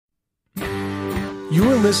You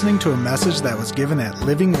are listening to a message that was given at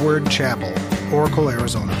Living Word Chapel, Oracle,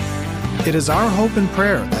 Arizona. It is our hope and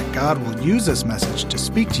prayer that God will use this message to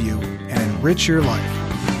speak to you and enrich your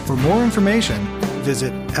life. For more information,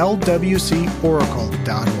 visit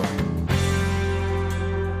lwcoracle.org.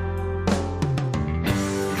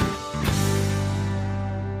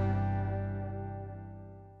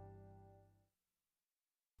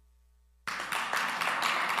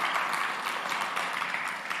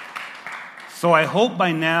 So I hope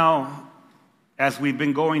by now, as we've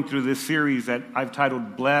been going through this series that I've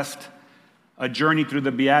titled Blessed, A Journey Through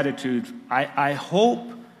the Beatitudes, I hope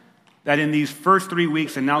that in these first 3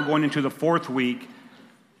 weeks and now going into the fourth week,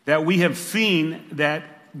 that we have seen that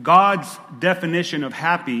God's definition of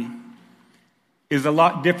happy is a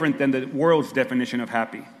lot different than the world's definition of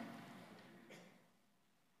happy.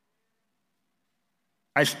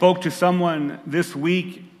 I spoke to someone this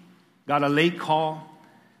week, got a late call,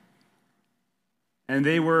 and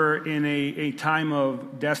they were in a time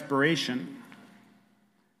of desperation,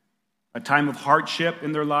 a time of hardship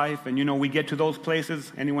in their life. And you know, we get to those places.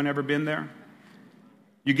 Anyone ever been there?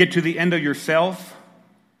 You get to the end of yourself,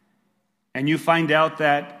 and you find out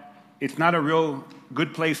that it's not a real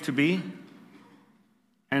good place to be.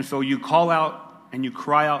 And so you call out and you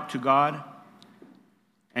cry out to God,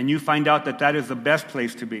 and you find out that that is the best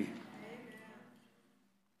place to be.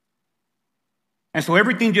 And so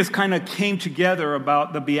everything just kind of came together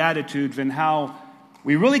about the Beatitudes and how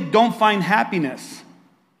we really don't find happiness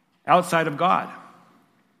outside of God.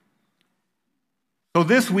 So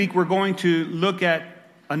this week we're going to look at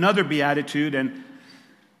another Beatitude, and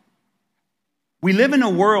we live in a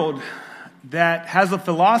world that has a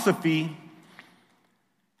philosophy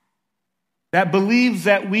that believes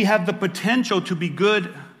that we have the potential to be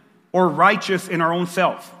good or righteous in our own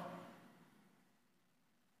self.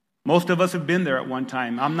 Most of us have been there at one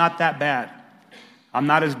time. I'm not that bad. I'm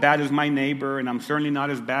not as bad as my neighbor, and I'm certainly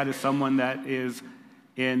not as bad as someone that is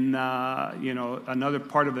in another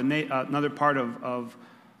part of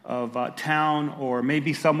town, or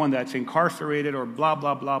maybe someone that's incarcerated, or blah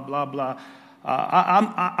blah blah blah blah.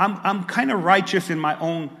 I'm kind of righteous in my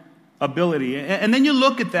own ability, and then you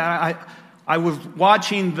look at that. I was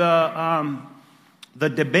watching the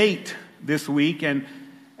debate this week, and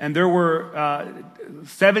there were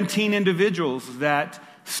 17 individuals that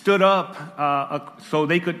stood up so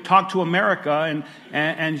they could talk to America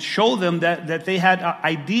and show them that they had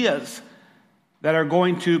ideas that are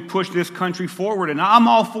going to push this country forward. And I'm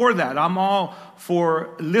all for that. I'm all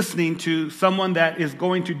for listening to someone that is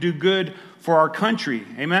going to do good for our country.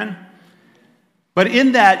 Amen? But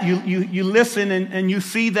in that, you listen and you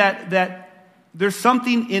see that there's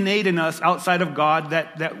something innate in us outside of God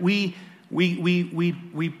that we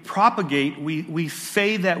propagate. We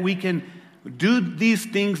say that we can do these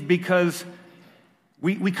things because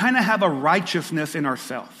we kind of have a righteousness in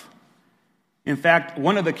ourselves. In fact,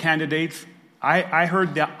 one of the candidates, I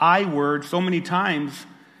heard the I word so many times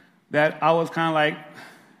that I was kind of like,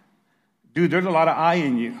 dude, there's a lot of I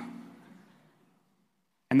in you.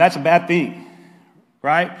 And that's a bad thing,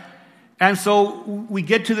 right? And so we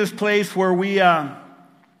get to this place where we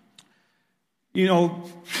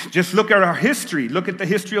just look at our history. Look at the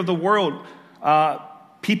history of the world.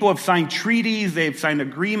 People have signed treaties. They've signed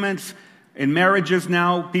agreements. In marriages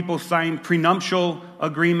now, people sign prenuptial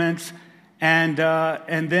agreements. And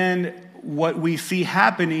then what we see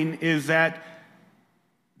happening is that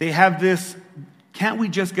they have this, can't we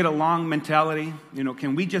just get along mentality?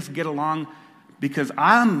 Can we just get along because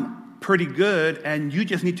I'm pretty good and you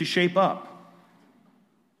just need to shape up?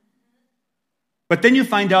 But then you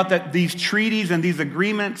find out that these treaties and these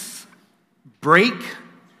agreements break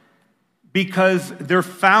because they're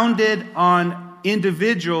founded on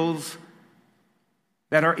individuals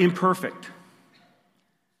that are imperfect.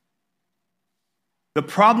 The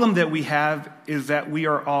problem that we have is that we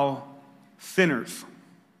are all sinners.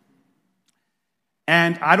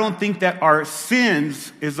 And I don't think that our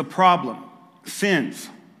sins is a problem. Sins,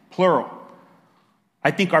 plural.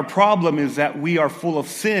 I think our problem is that we are full of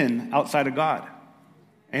sin outside of God.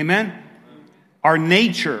 Amen? Our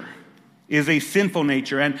nature is a sinful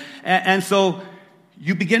nature. And so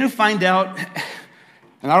you begin to find out,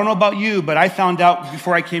 and I don't know about you, but I found out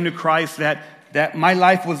before I came to Christ that my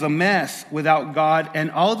life was a mess without God, and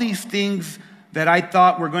all these things that I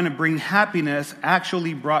thought were going to bring happiness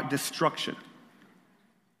actually brought destruction.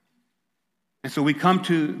 And so we come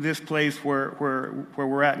to this place where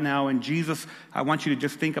we're at now, and Jesus, I want you to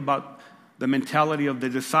just think about the mentality of the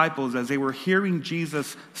disciples as they were hearing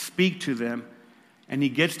Jesus speak to them. And he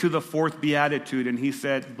gets to the fourth beatitude, and he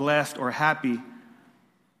said, blessed or happy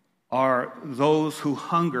are those who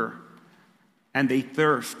hunger and they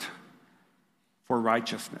thirst for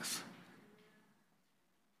righteousness.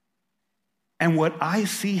 And what I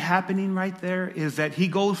see happening right there is that he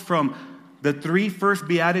goes from the 3 first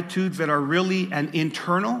Beatitudes that are really an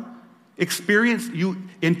internal experience. You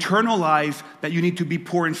internalize that you need to be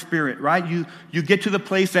poor in spirit, right? You get to the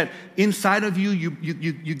place that inside of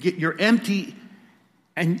you're empty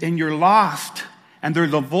and you're lost and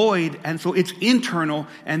there's a void, and so it's internal,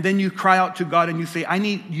 and then you cry out to God and you say, I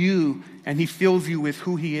need you, and he fills you with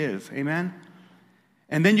who he is. Amen?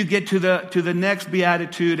 And then you get to the next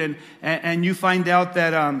beatitude, and you find out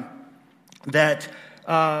that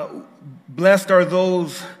blessed are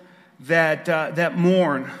those that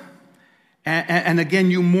mourn. And again,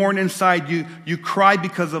 you mourn inside. You cry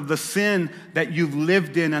because of the sin that you've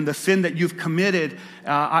lived in and the sin that you've committed.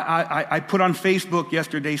 I put on Facebook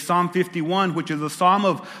yesterday Psalm 51, which is a psalm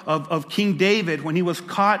of King David when he was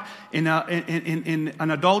caught in an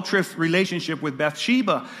adulterous relationship with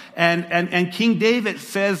Bathsheba. And King David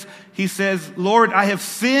says, Lord, I have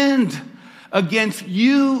sinned against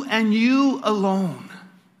you and you alone.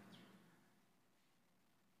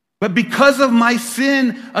 But because of my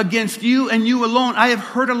sin against you and you alone, I have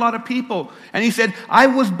hurt a lot of people. And he said, I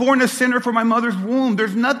was born a sinner from my mother's womb.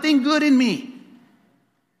 There's nothing good in me.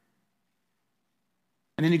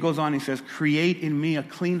 And then he goes on, he says, create in me a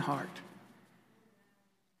clean heart.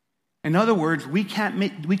 In other words, we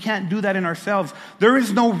can't do that in ourselves. There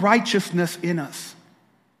is no righteousness in us.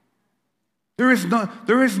 There is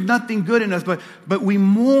nothing good in us, but we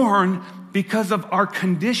mourn because of our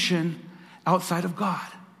condition outside of God.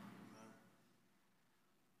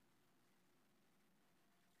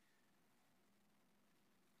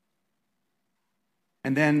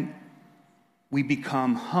 And then we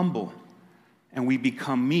become humble and we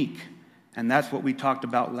become meek. And that's what we talked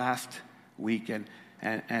about last week.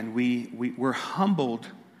 And we're humbled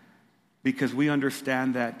because we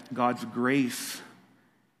understand that God's grace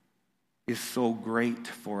is so great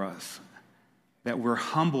for us, that we're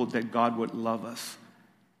humbled that God would love us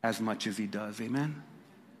as much as he does. Amen?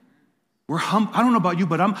 I don't know about you,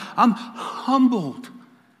 but I'm humbled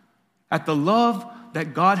at the love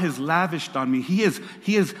that God has lavished on me. He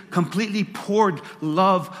has completely poured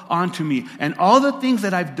love onto me. And all the things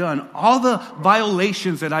that I've done, all the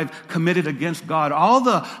violations that I've committed against God, all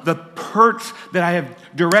the hurts that I have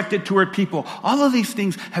directed toward people, all of these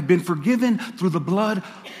things have been forgiven through the blood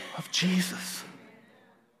of Jesus.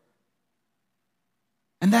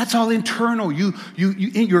 And that's all internal. You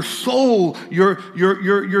in your soul, your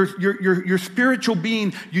spiritual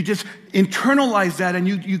being, you just internalize that and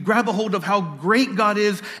you grab a hold of how great God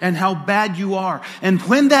is and how bad you are. And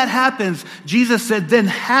when that happens, Jesus said, then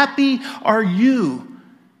happy are you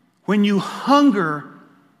when you hunger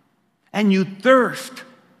and you thirst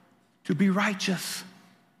to be righteous,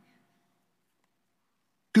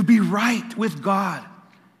 to be right with God.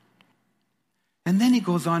 And then he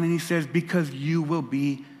goes on and he says, because you will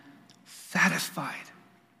be satisfied.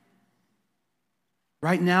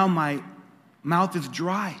 Right now, my mouth is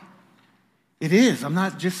dry. It is. I'm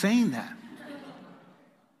not just saying that.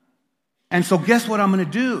 And so guess what I'm going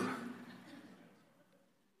to do?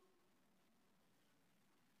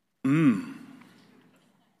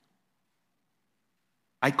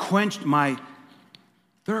 I quenched my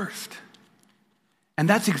thirst. And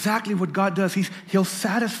that's exactly what God does. He'll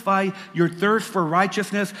satisfy your thirst for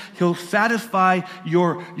righteousness. He'll satisfy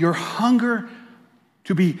your hunger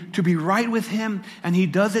to be right with him. And he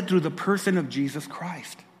does it through the person of Jesus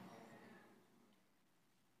Christ.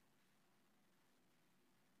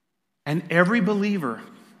 And every believer,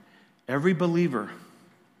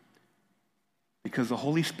 because the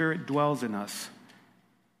Holy Spirit dwells in us,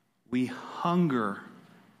 we hunger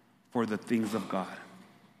for the things of God.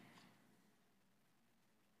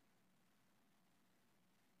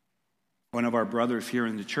 One of our brothers here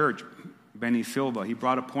in the church, Benny Silva, he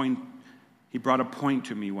brought a point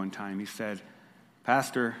to me one time. He said,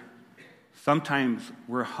 Pastor, sometimes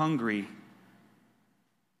we're hungry,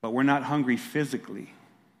 but we're not hungry physically.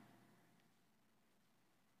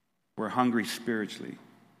 We're hungry spiritually.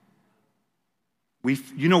 We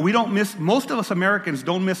don't miss, most of us Americans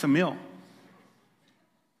don't miss a meal.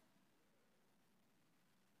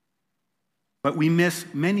 But we miss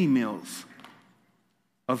many meals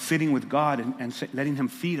of sitting with God and letting him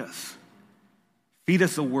feed us. Feed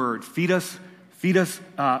us a word. Feed us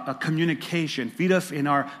a communication. Feed us in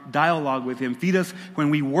our dialogue with him. Feed us when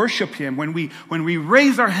we worship him, when we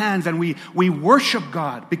raise our hands and we worship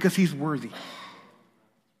God because he's worthy.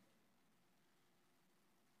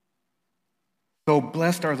 So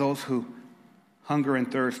blessed are those who hunger and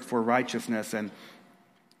thirst for righteousness.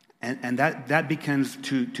 And that begins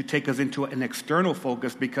to take us into an external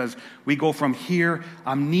focus, because we go from here,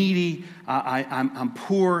 I'm needy, I'm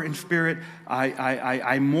poor in spirit,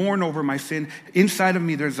 I mourn over my sin. Inside of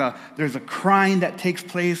me, there's a crying that takes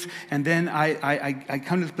place, and then I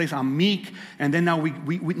come to this place, I'm meek, and then now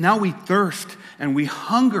we thirst and we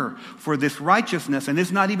hunger for this righteousness, and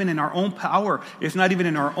it's not even in our own power, it's not even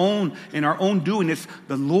in our own doing, it's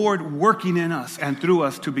the Lord working in us and through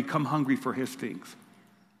us to become hungry for His things.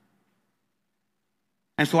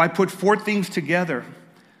 And so I put 4 things together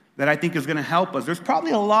that I think is going to help us. There's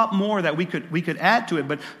probably a lot more that we could add to it,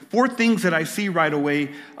 but 4 things that I see right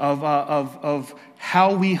away of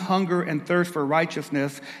how we hunger and thirst for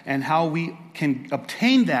righteousness and how we can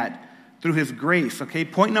obtain that through His grace. Okay,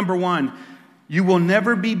 point number 1, you will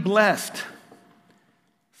never be blessed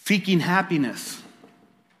seeking happiness.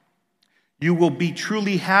 You will be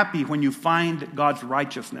truly happy when you find God's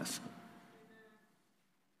righteousness.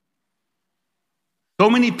 So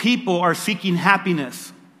many people are seeking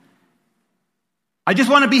happiness. I just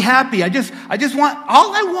want to be happy. I just want,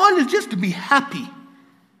 all I want is just to be happy.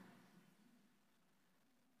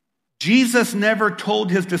 Jesus never told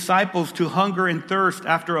His disciples to hunger and thirst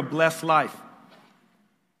after a blessed life.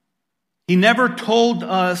 He never told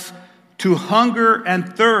us to hunger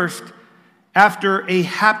and thirst after a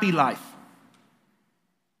happy life.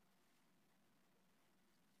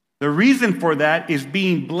 The reason for that is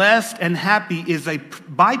being blessed and happy is a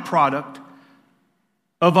byproduct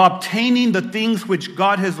of obtaining the things which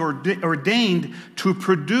God has ordained to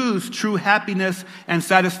produce true happiness and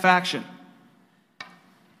satisfaction.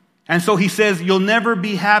 And so He says, you'll never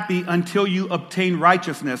be happy until you obtain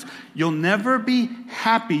righteousness. You'll never be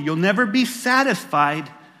happy, you'll never be satisfied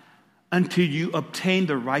until you obtain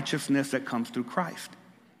the righteousness that comes through Christ.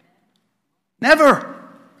 Never.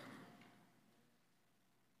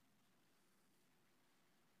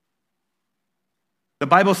 The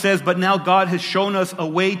Bible says, but now God has shown us a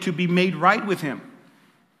way to be made right with Him.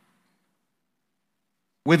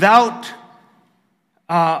 Without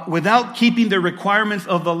keeping the requirements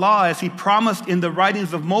of the law, as He promised in the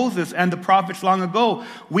writings of Moses and the prophets long ago,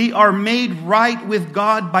 we are made right with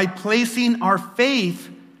God by placing our faith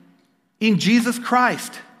in Jesus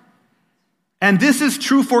Christ. And this is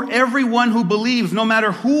true for everyone who believes, no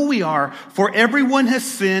matter who we are, for everyone has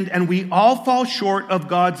sinned and we all fall short of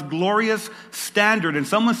God's glorious standard. And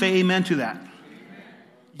someone say amen to that. Amen.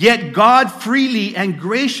 Yet God freely and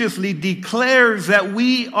graciously declares that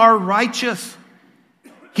we are righteous.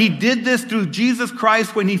 He did this through Jesus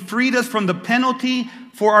Christ when He freed us from the penalty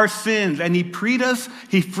for our sins. And He freed us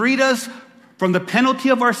from the penalty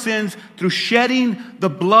of our sins through shedding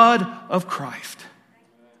the blood of Christ,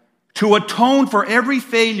 to atone for every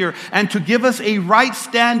failure and to give us a right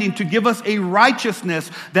standing, to give us a righteousness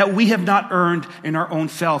that we have not earned in our own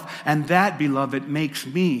self. And that, beloved, makes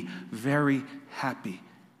me very happy.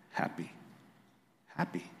 Happy.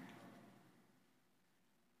 Happy.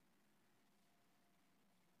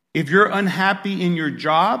 If you're unhappy in your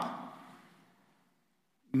job,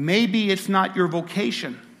 maybe it's not your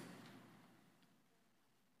vocation.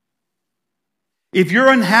 If you're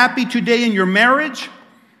unhappy today in your marriage,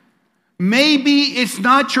 maybe it's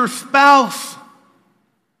not your spouse.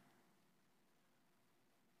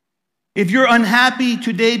 If you're unhappy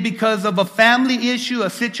today because of a family issue, a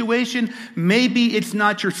situation, maybe it's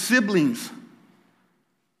not your siblings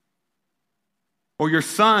or your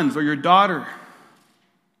sons or your daughter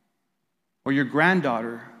or your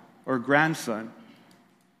granddaughter or grandson.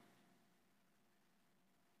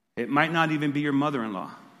 It might not even be your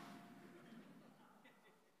mother-in-law,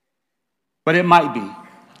 but it might be.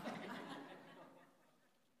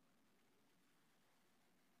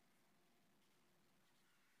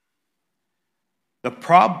 The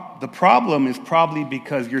problem is probably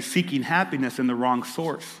because you're seeking happiness in the wrong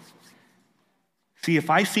source. See, if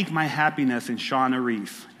I seek my happiness in Shauna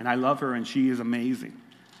Reese, and I love her and she is amazing,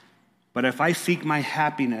 but if I seek my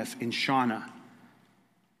happiness in Shauna,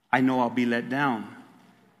 I know I'll be let down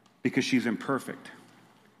because she's imperfect.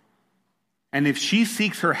 And if she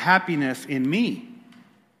seeks her happiness in me,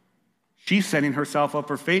 she's setting herself up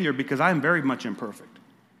for failure because I am very much imperfect.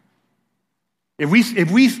 If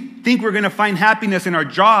we think we're going to find happiness in our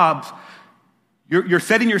jobs, you're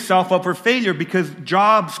setting yourself up for failure because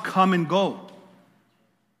jobs come and go.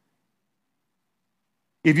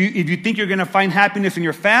 If you think you're going to find happiness in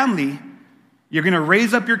your family, you're going to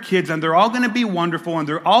raise up your kids and they're all going to be wonderful and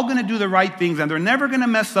they're all going to do the right things and they're never going to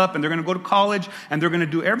mess up and they're going to go to college and they're going to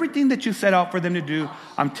do everything that you set out for them to do.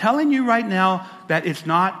 I'm telling you right now that it's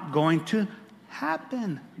not going to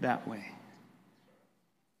happen that way.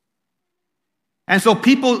 And so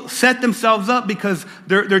people set themselves up because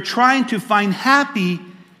they're trying to find happy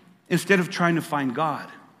instead of trying to find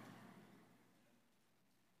God.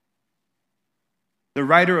 The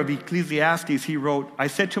writer of Ecclesiastes, he wrote, I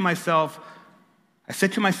said to myself,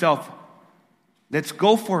 let's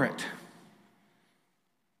go for it.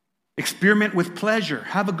 Experiment with pleasure.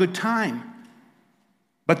 Have a good time.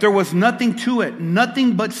 But there was nothing to it,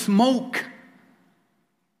 nothing but smoke.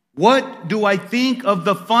 What do I think of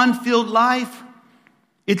the fun-filled life?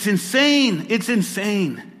 It's insane. It's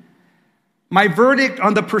insane. My verdict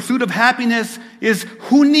on the pursuit of happiness is,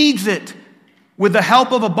 who needs it? With the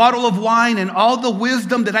help of a bottle of wine and all the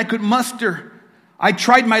wisdom that I could muster, I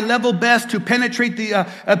tried my level best to penetrate the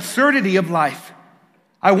absurdity of life.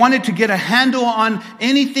 I wanted to get a handle on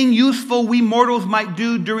anything useful we mortals might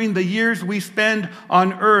do during the years we spend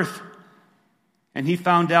on earth. And he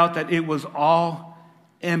found out that it was all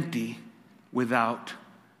empty without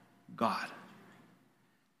God.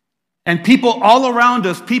 And people all around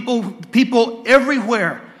us, people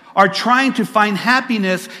everywhere, are trying to find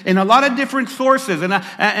happiness in a lot of different sources.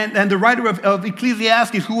 And the writer of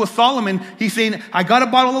Ecclesiastes, who was Solomon, he's saying, I got a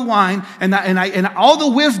bottle of wine and all the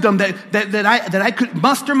wisdom that I could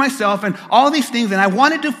muster myself and all these things. And I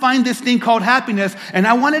wanted to find this thing called happiness, and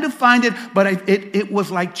I wanted to find it, but it was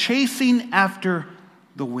like chasing after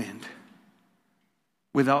the wind.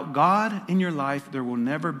 Without God in your life, there will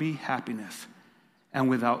never be happiness. And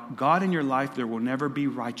without God in your life, there will never be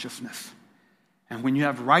righteousness. And when you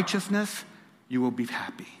have righteousness, you will be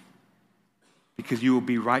happy. Because you will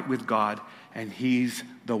be right with God, and He's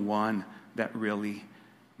the one that really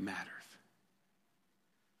matters.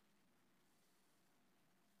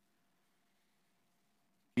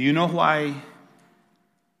 Do you know why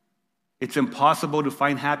it's impossible to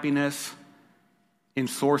find happiness in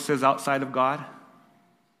sources outside of God?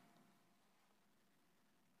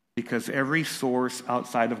 Because every source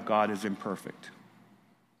outside of God is imperfect.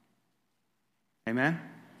 Amen?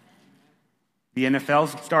 The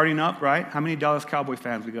NFL's starting up, right? How many Dallas Cowboy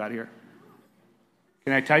fans we got here?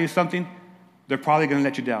 Can I tell you something? They're probably going to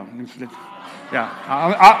let you down. Yeah,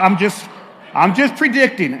 I'm just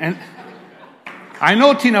predicting. And I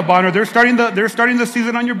know, Tina Bonner, they're starting the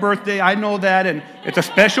season on your birthday. I know that, and it's a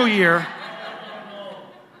special year.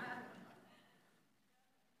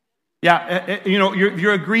 Yeah,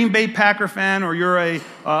 you're a Green Bay Packer fan, or you're a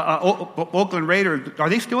Oakland Raider. Are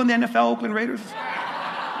they still in the NFL, Oakland Raiders?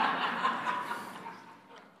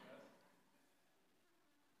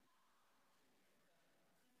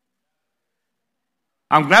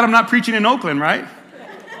 I'm glad I'm not preaching in Oakland, right?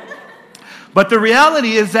 But the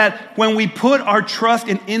reality is that when we put our trust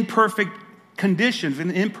in imperfect conditions, in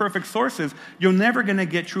imperfect sources, you're never going to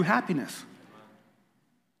get true happiness.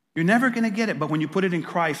 You're never going to get it, but when you put it in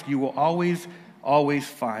Christ, you will always, always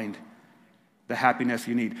find the happiness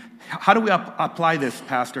you need. How do we apply this,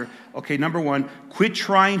 Pastor? Okay, number one, quit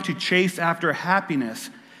trying to chase after happiness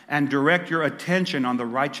and direct your attention on the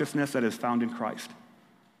righteousness that is found in Christ.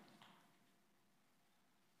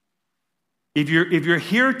 If you're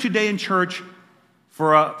here today in church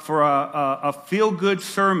for a feel-good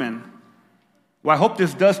sermon, well, I hope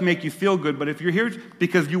this does make you feel good, but if you're here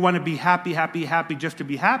because you want to be happy just to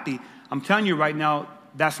be happy, I'm telling you right now,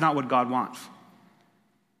 that's not what God wants.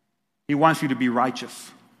 He wants you to be righteous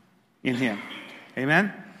in Him.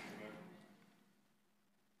 Amen?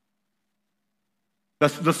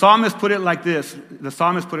 The psalmist put it like this. The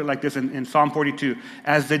psalmist put it like this in Psalm 42.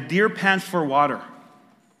 As the deer pants for water,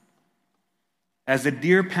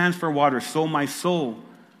 so my soul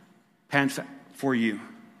pants for you.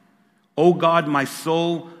 O God, my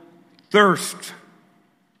soul thirsts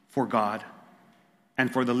for God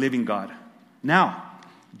and for the living God. Now,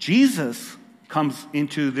 Jesus comes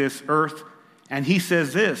into this earth and He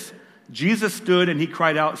says this. Jesus stood and He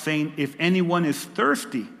cried out saying, if anyone is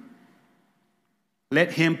thirsty,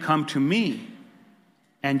 let him come to me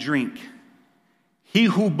and drink. He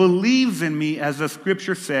who believes in me, as the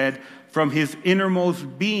scripture said, from his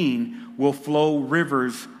innermost being will flow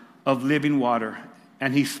rivers of living water.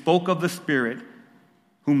 And He spoke of the Spirit,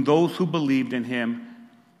 whom those who believed in Him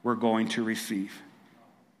were going to receive.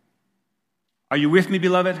 Are you with me,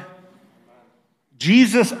 beloved?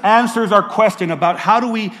 Jesus answers our question about how do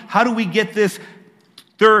we get this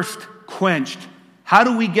thirst quenched? How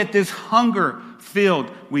do we get this hunger filled?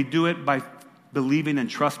 We do it by believing and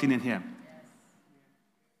trusting in Him.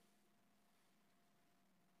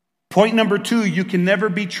 Point number 2, you can never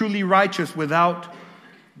be truly righteous without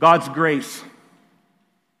God's grace.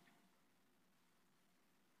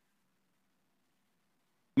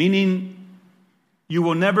 Meaning, you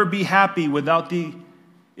will never be happy without the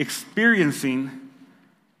experiencing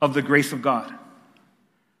of the grace of God.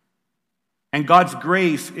 And God's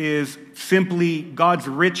grace is simply God's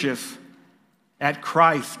riches at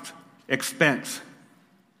Christ's expense.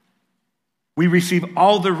 We receive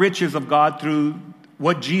all the riches of God through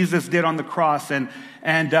what Jesus did on the cross. And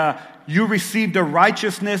you received a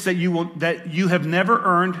righteousness that you have never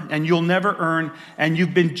earned and you'll never earn. And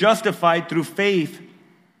you've been justified through faith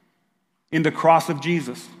in the cross of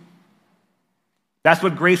Jesus. That's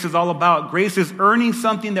what grace is all about. Grace is earning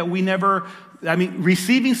something that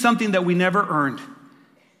receiving something that we never earned.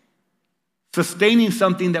 Sustaining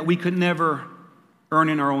something that we could never earn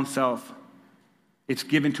in our own self. It's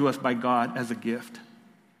given to us by God as a gift.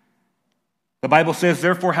 The Bible says,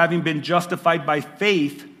 therefore, having been justified by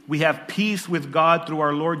faith, we have peace with God through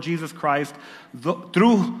our Lord Jesus Christ,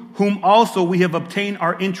 through whom also we have obtained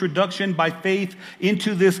our introduction by faith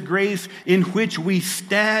into this grace in which we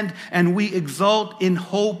stand and we exult in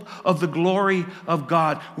hope of the glory of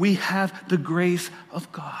God. We have the grace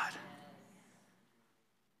of God.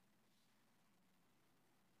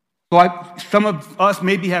 So some of us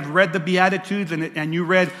maybe have read the Beatitudes and you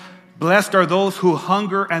read, blessed are those who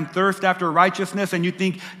hunger and thirst after righteousness. And you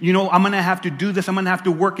think, I'm going to have to do this. I'm going to have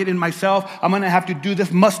to work it in myself. I'm going to have to do this,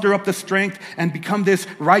 muster up the strength and become this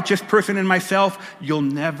righteous person in myself. You'll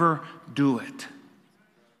never do it.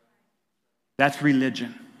 That's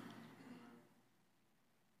religion.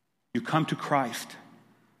 You come to Christ.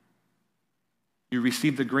 You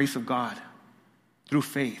receive the grace of God through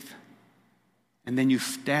faith. And then you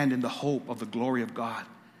stand in the hope of the glory of God.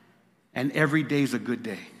 And every day is a good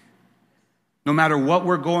day. No matter what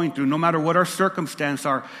we're going through, no matter what our circumstances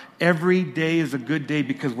are, every day is a good day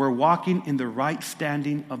because we're walking in the right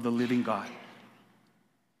standing of the living God.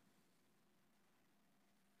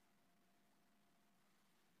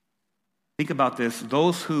 Think about this.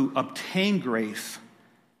 Those who obtain grace,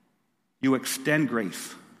 you extend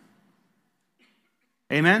grace.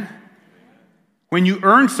 Amen? When you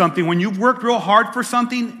earn something, when you've worked real hard for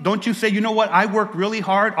something, don't you say, you know what, I worked really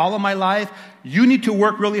hard all of my life. You need to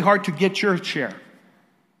work really hard to get your share.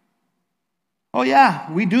 Oh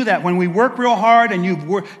yeah, we do that. When we work real hard and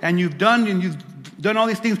you've done all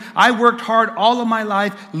these things. I worked hard all of my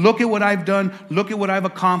life. Look at what I've done. Look at what I've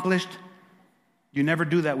accomplished. You never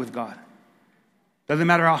do that with God. Doesn't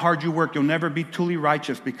matter how hard you work, you'll never be truly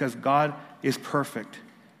righteous because God is perfect.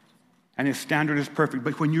 And his standard is perfect.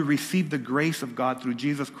 But when you receive the grace of God through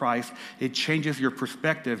Jesus Christ, it changes your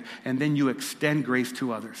perspective, and then you extend grace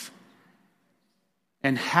to others.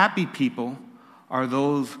 And happy people are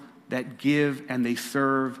those that give and they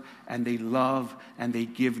serve and they love and they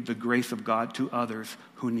give the grace of God to others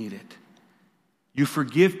who need it. You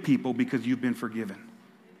forgive people because you've been forgiven.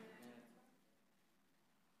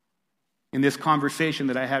 In this conversation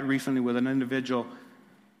that I had recently with an individual,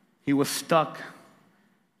 he was stuck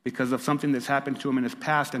because of something that's happened to him in his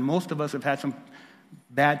past. And most of us have had some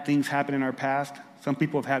bad things happen in our past. Some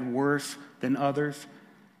people have had worse than others.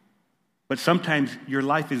 But sometimes your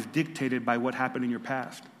life is dictated by what happened in your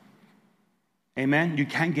past. Amen? You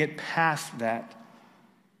can't get past that.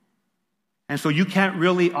 And so you can't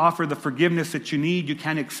really offer the forgiveness that you need. You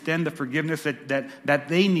can't extend the forgiveness that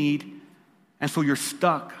they need. And so you're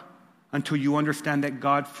stuck until you understand that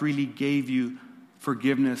God freely gave you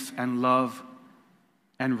forgiveness and love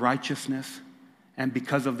and righteousness, and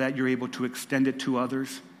because of that, you're able to extend it to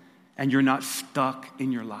others, and you're not stuck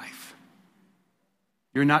in your life.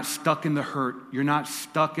 You're not stuck in the hurt. You're not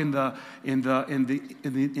stuck in the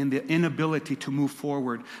inability to move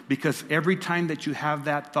forward, because every time that you have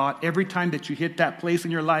that thought, every time that you hit that place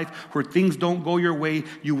in your life where things don't go your way,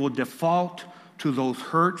 you will default to those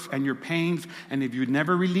hurts and your pains, and if you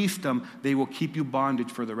never release them, they will keep you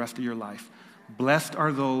bondage for the rest of your life. Blessed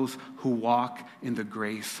are those who walk in the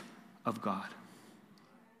grace of God.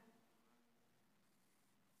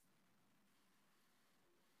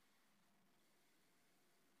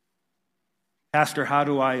 Pastor, how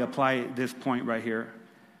do I apply this point right here?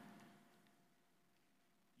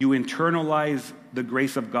 You internalize the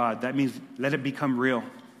grace of God. That means let it become real.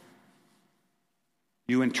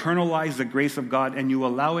 You internalize the grace of God and you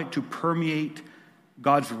allow it to permeate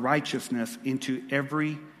God's righteousness into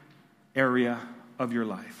every area of your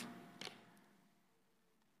life.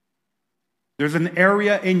 There's an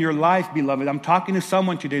area in your life, beloved. I'm talking to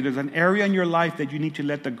someone today. There's an area in your life that you need to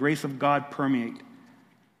let the grace of God permeate.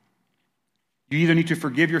 You either need to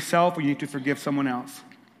forgive yourself or you need to forgive someone else.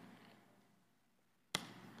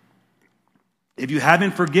 If you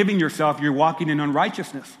haven't forgiven yourself, you're walking in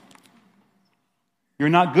unrighteousness. You're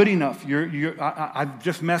not good enough. I've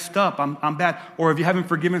just messed up. I'm bad. Or if you haven't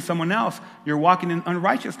forgiven someone else, you're walking in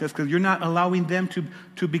unrighteousness because you're not allowing them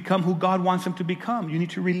to become who God wants them to become. You need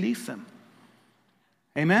to release them.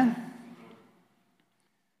 Amen?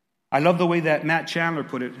 I love the way that Matt Chandler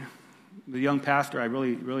put it, the young pastor. I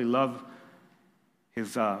really, really love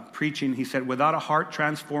his preaching. He said, without a heart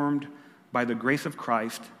transformed by the grace of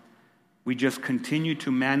Christ, we just continue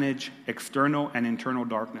to manage external and internal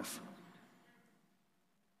darkness.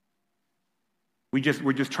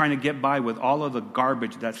 We're just trying to get by with all of the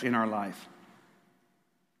garbage that's in our life.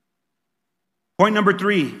 Point number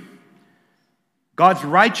 3, God's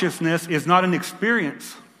righteousness is not an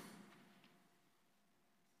experience.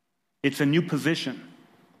 It's a new position.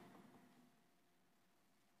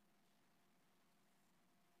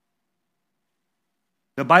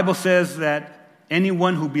 The Bible says that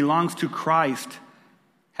anyone who belongs to Christ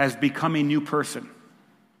has become a new person.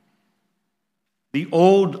 The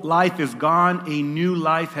old life is gone, a new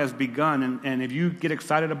life has begun. And if you get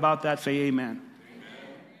excited about that, say amen.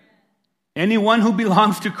 Anyone who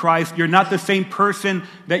belongs to Christ, you're not the same person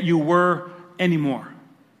that you were anymore.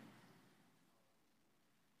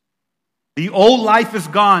 The old life is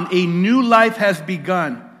gone. A new life has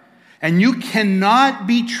begun. And you cannot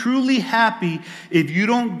be truly happy if you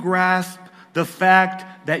don't grasp the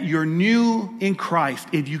fact that you're new in Christ.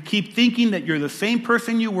 If you keep thinking that you're the same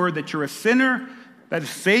person you were, that you're a sinner that is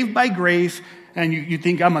saved by grace, and you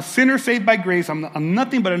think, I'm a sinner saved by grace, I'm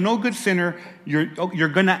nothing but a no-good sinner, you're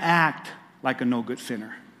going to act like a no-good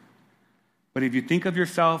sinner. But if you think of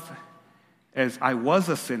yourself as I was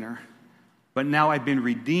a sinner, but now I've been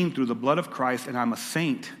redeemed through the blood of Christ, and I'm a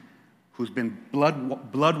saint who's been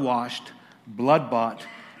blood-washed, blood-bought,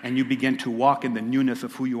 and you begin to walk in the newness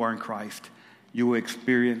of who you are in Christ, you will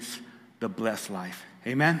experience the blessed life.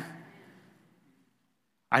 Amen?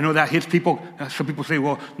 I know that hits people. Some people say,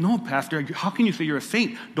 well, no, Pastor, how can you say you're a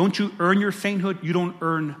saint? Don't you earn your sainthood? You don't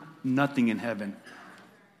earn nothing in heaven.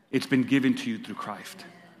 It's been given to you through Christ.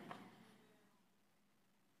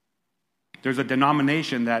 There's a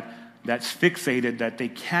denomination that's fixated that they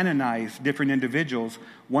canonize different individuals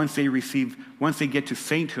once they get to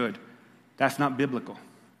sainthood. That's not biblical.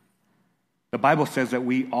 The Bible says that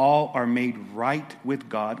we all are made right with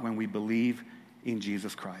God when we believe in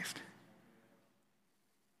Jesus Christ.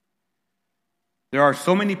 There are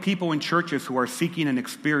so many people in churches who are seeking an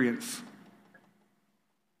experience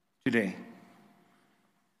today.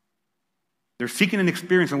 They're seeking an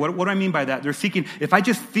experience. And what do I mean by that? They're seeking, if I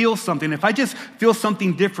just feel something, if I just feel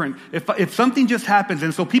something different, if something just happens.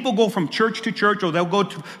 And so people go from church to church, or they'll go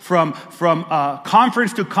from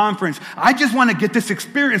conference to conference. I just want to get this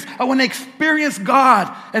experience. I want to experience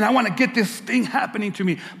God, and I want to get this thing happening to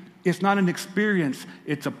me. It's not an experience.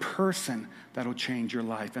 It's a person that'll change your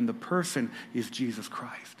life. And the person is Jesus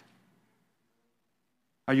Christ.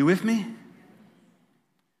 Are you with me?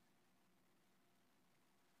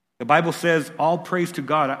 The Bible says, all praise to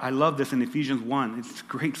God. I love this in Ephesians 1. It's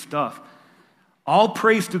great stuff. All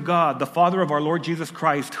praise to God, the Father of our Lord Jesus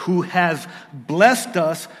Christ, who has blessed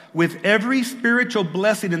us with every spiritual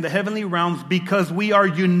blessing in the heavenly realms because we are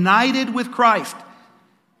united with Christ.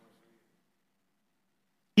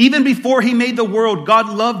 Even before he made the world, God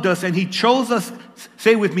loved us and he chose us,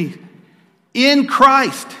 say with me, in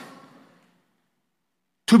Christ,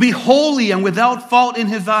 to be holy and without fault in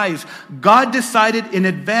his eyes. God decided in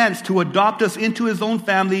advance to adopt us into his own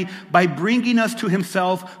family by bringing us to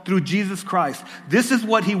himself through Jesus Christ. This is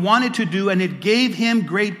what he wanted to do, and it gave him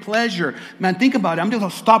great pleasure. Man, think about it. I'm just going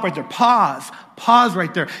to stop right there. Pause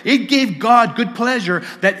right there. It gave God good pleasure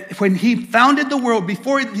that when he founded the world,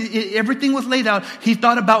 before everything was laid out, he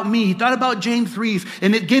thought about me. He thought about James Reese,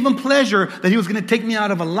 and it gave him pleasure that he was going to take me out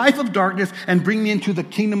of a life of darkness and bring me into the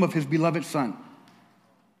kingdom of his beloved Son.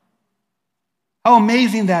 How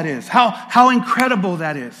amazing that is. How incredible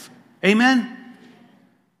that is. Amen?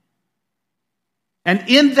 And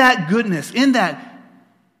in that goodness, in that,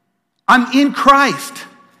 I'm in Christ.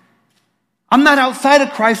 I'm not outside of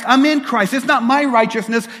Christ. I'm in Christ. It's not my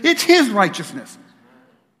righteousness. It's his righteousness.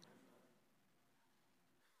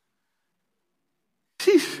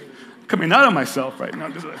 Sheesh. I'm coming out of myself right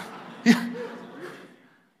now.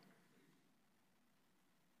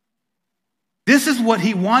 This is what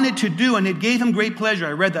he wanted to do, and it gave him great pleasure.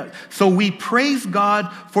 I read that. So we praise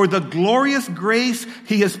God for the glorious grace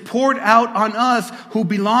he has poured out on us who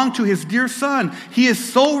belong to his dear Son. He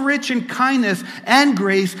is so rich in kindness and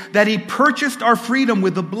grace that he purchased our freedom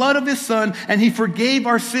with the blood of his Son, and he forgave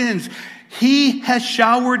our sins. He has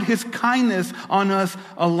showered his kindness on us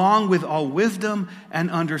along with all wisdom and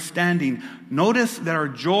understanding. Notice that our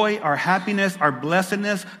joy, our happiness, our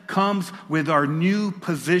blessedness comes with our new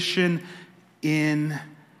position in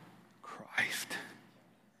Christ.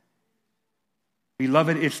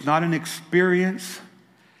 Beloved, it's not an experience.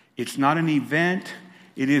 It's not an event.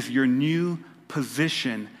 It is your new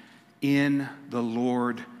position in the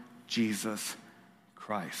Lord Jesus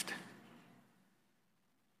Christ.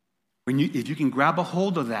 If you can grab a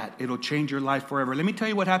hold of that, it'll change your life forever. Let me tell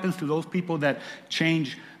you what happens to those people that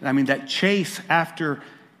chase after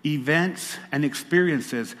events and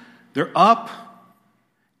experiences. They're up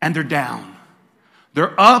and they're down.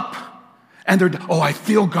 They're up and they're, I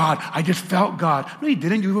feel God. I just felt God. No, you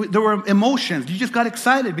didn't. There were emotions. You just got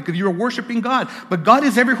excited because you were worshiping God. But God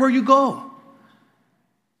is everywhere you go.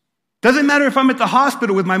 Doesn't matter if I'm at the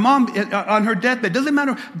hospital with my mom on her deathbed. Doesn't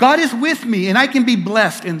matter. God is with me and I can be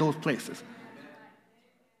blessed in those places.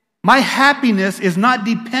 My happiness is not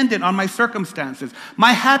dependent on my circumstances.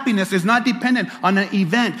 My happiness is not dependent on an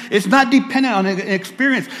event. It's not dependent on an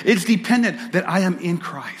experience. It's dependent that I am in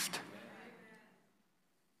Christ.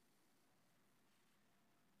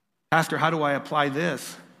 Pastor, how do I apply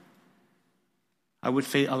this? I would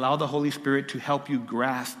say allow the Holy Spirit to help you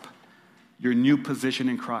grasp your new position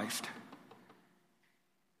in Christ.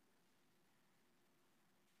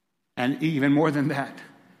 And even more than that,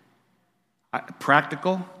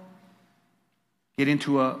 practical, get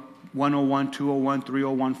into a 101, 201,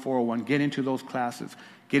 301, 401. Get into those classes.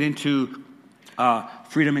 Get into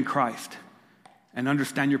freedom in Christ and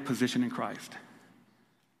understand your position in Christ.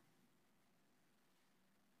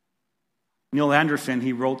 Neil Anderson,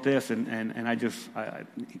 he wrote this, and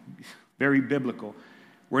very biblical.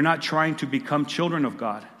 We're not trying to become children of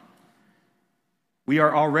God. We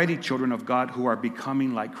are already children of God who are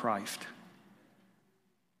becoming like Christ.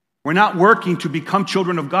 We're not working to become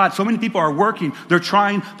children of God. So many people are working. They're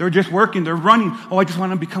trying. They're just working. They're running. I just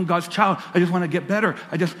want to become God's child. I just want to get better.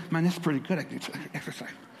 This is pretty good. I can exercise.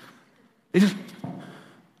 You're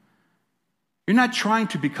not trying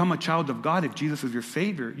to become a child of God if Jesus is your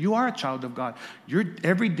Savior. You are a child of God.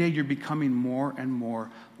 Every day you're becoming more and more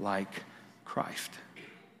like Christ.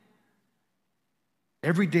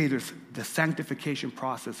 Every day there's the sanctification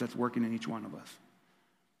process that's working in each one of us.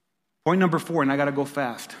 Point number 4, and I got to go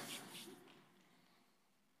fast.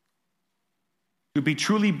 To be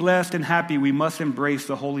truly blessed and happy, we must embrace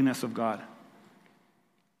the holiness of God.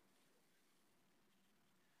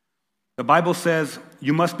 The Bible says,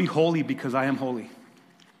 you must be holy because I am holy.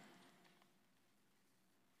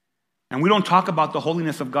 And we don't talk about the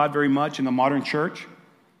holiness of God very much in the modern church,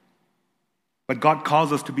 but God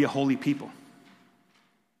calls us to be a holy people.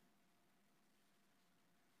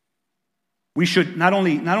 We should not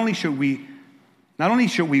only should we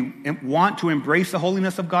want to embrace the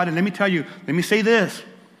holiness of God, and let me say this.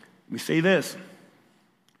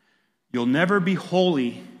 You'll never be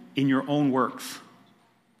holy in your own works.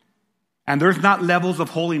 And there's not levels of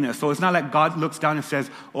holiness. So it's not like God looks down and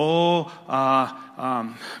says,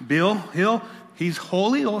 Bill Hill, he's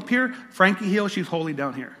holy up here. Frankie Hill, she's holy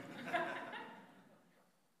down here.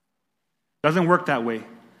 Doesn't work that way.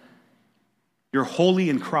 You're holy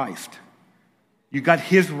in Christ. You got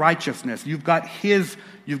His righteousness. You've got His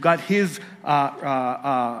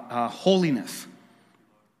holiness.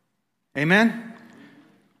 Amen?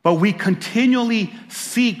 But we continually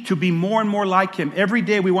seek to be more and more like Him. Every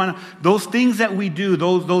day we want to, those things that we do,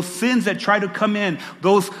 those sins that try to come in,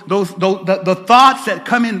 the thoughts that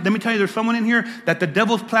come in. Let me tell you, there's someone in here that the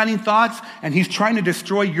devil's planting thoughts and he's trying to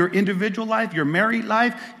destroy your individual life, your married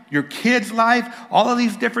life, your kid's life, all of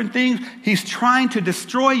these different things. He's trying to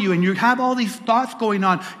destroy you and you have all these thoughts going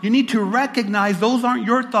on. You need to recognize those aren't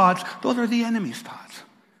your thoughts. Those are the enemy's thoughts.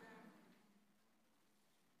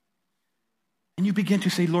 And you begin to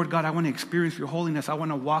say, Lord God, I want to experience your holiness. I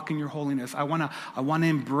want to walk in your holiness. I want to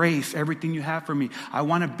embrace everything you have for me. I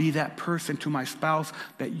want to be that person to my spouse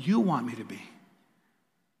that you want me to be.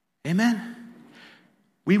 Amen?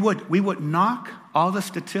 We would knock all the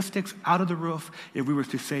statistics out of the roof if we were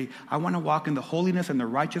to say, I want to walk in the holiness and the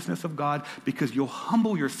righteousness of God, because you'll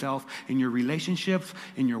humble yourself in your relationships,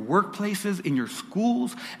 in your workplaces, in your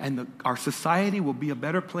schools, and our society will be a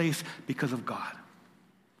better place because of God.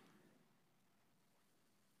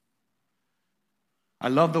 I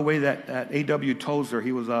love the way that A.W. Tozer,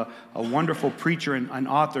 he was a wonderful preacher and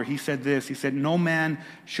author. He said this, he said, no man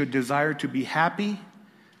should desire to be happy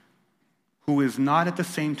who is not at the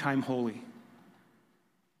same time holy.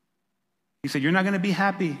 He said, you're not going to be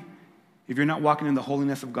happy if you're not walking in the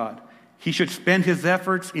holiness of God. He should spend his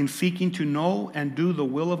efforts in seeking to know and do the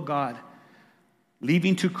will of God,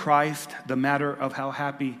 leaving to Christ the matter of how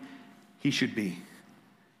happy he should be.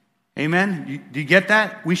 Amen? Do you get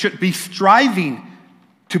that? We should be striving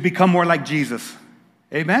to become more like Jesus.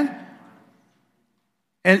 Amen?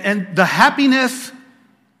 And the happiness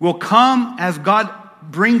will come as God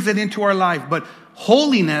brings it into our life. But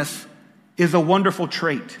holiness is a wonderful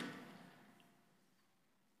trait.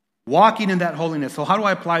 Walking in that holiness. So how do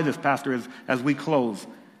I apply this, Pastor, as we close?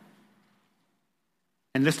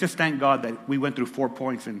 And let's just thank God that we went through 4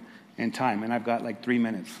 points in time, and I've got like 3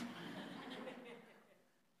 minutes.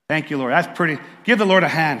 Thank you, Lord. That's pretty. Give the Lord a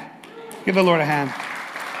hand. Give the Lord a hand.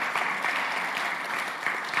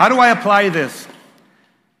 How do I apply this?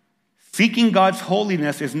 Seeking God's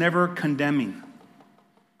holiness is never condemning,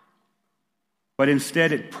 but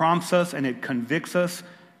instead it prompts us and it convicts us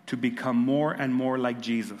to become more and more like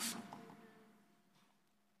Jesus.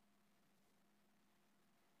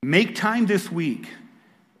 Make time this week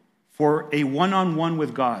for a one-on-one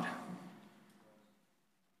with God.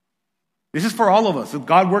 This is for all of us.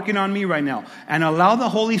 God working on me right now. And allow the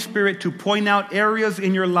Holy Spirit to point out areas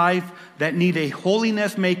in your life that need a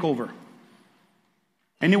holiness makeover.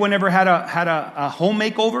 Anyone ever had a home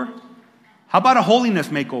makeover? How about a holiness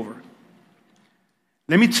makeover?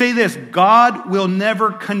 Let me say this. God will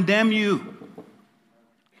never condemn you.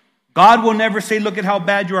 God will never say, look at how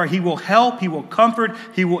bad you are. He will help, He will comfort,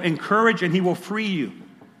 He will encourage, and He will free you.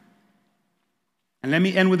 And let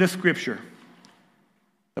me end with this scripture.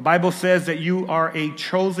 The Bible says that you are a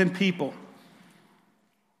chosen people.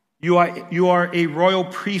 You are a royal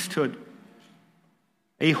priesthood,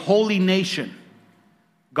 a holy nation,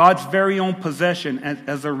 God's very own possession. And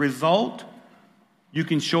as a result, you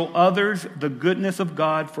can show others the goodness of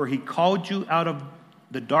God, for He called you out of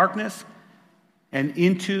the darkness and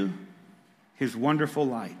into His wonderful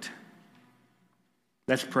light.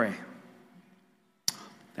 Let's pray.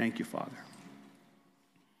 Thank you, Father.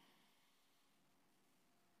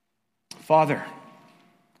 Father,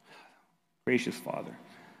 gracious Father,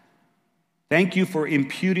 thank you for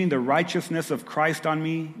imputing the righteousness of Christ on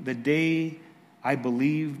me the day I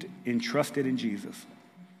believed and trusted in Jesus.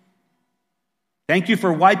 Thank you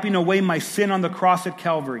for wiping away my sin on the cross at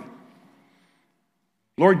Calvary.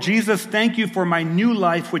 Lord Jesus, thank you for my new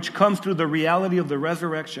life, which comes through the reality of the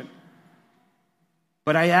resurrection.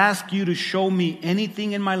 But I ask you to show me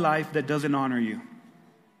anything in my life that doesn't honor you.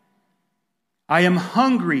 I am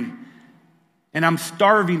hungry and I'm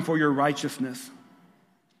starving for your righteousness.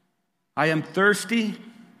 I am thirsty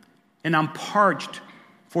and I'm parched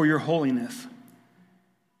for your holiness.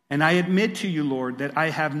 And I admit to you, Lord, that I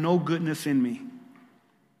have no goodness in me.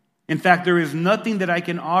 In fact, there is nothing that I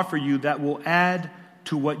can offer you that will add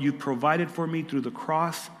to what you provided for me through the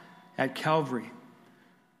cross at Calvary.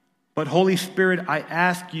 But Holy Spirit, I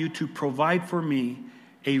ask you to provide for me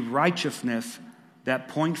a righteousness that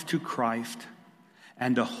points to Christ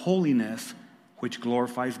and a holiness which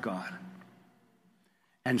glorifies God.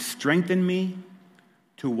 And strengthen me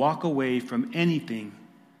to walk away from anything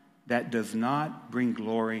that does not bring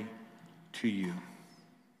glory to you.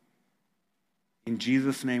 In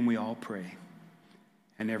Jesus' name we all pray.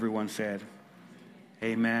 And everyone said,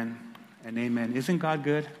 amen and amen. Isn't God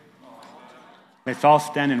good? Let's all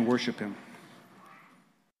stand and worship Him.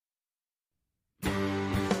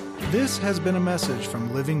 This has been a message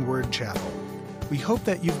from Living Word Chapel. We hope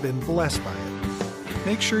that you've been blessed by it.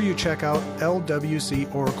 Make sure you check out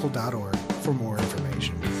lwcoracle.org for more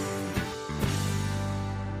information.